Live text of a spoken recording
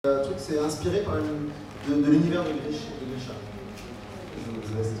truc, c'est inspiré par de l'univers de Grisha. Je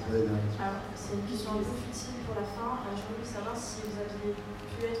vous laisse expliquer. Alors, c'est une question un peu futile pour la fin. Je voulais savoir si vous aviez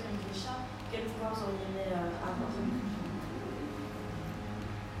pu être une Grisha, quel pouvoir vous auriez aimé avoir?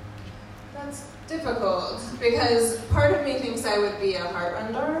 That's difficult because part of me thinks I would be a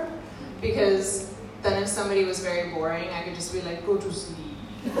heartrender because then if somebody was very boring, I could just be like, go to sleep.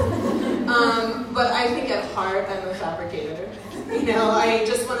 But I think at heart I'm a fabricator. You know, I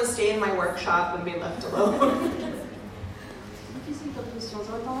just want to stay in my workshop and be left alone. Difficile comme question.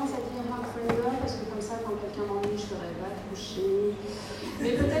 J'aurais tendance à dire heartrender parce que comme ça, quand quelqu'un m'ennuie, je serais pas coucher.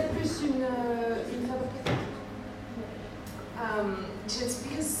 Mais peut-être plus une fabricatrice. Just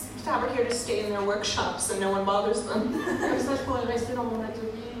because fabricators stay in their workshops and no one bothers them. Comme ça, je pourrais rester dans mon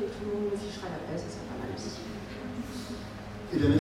atelier et tout le monde me ficherait la paix, ça serait pas mal aussi.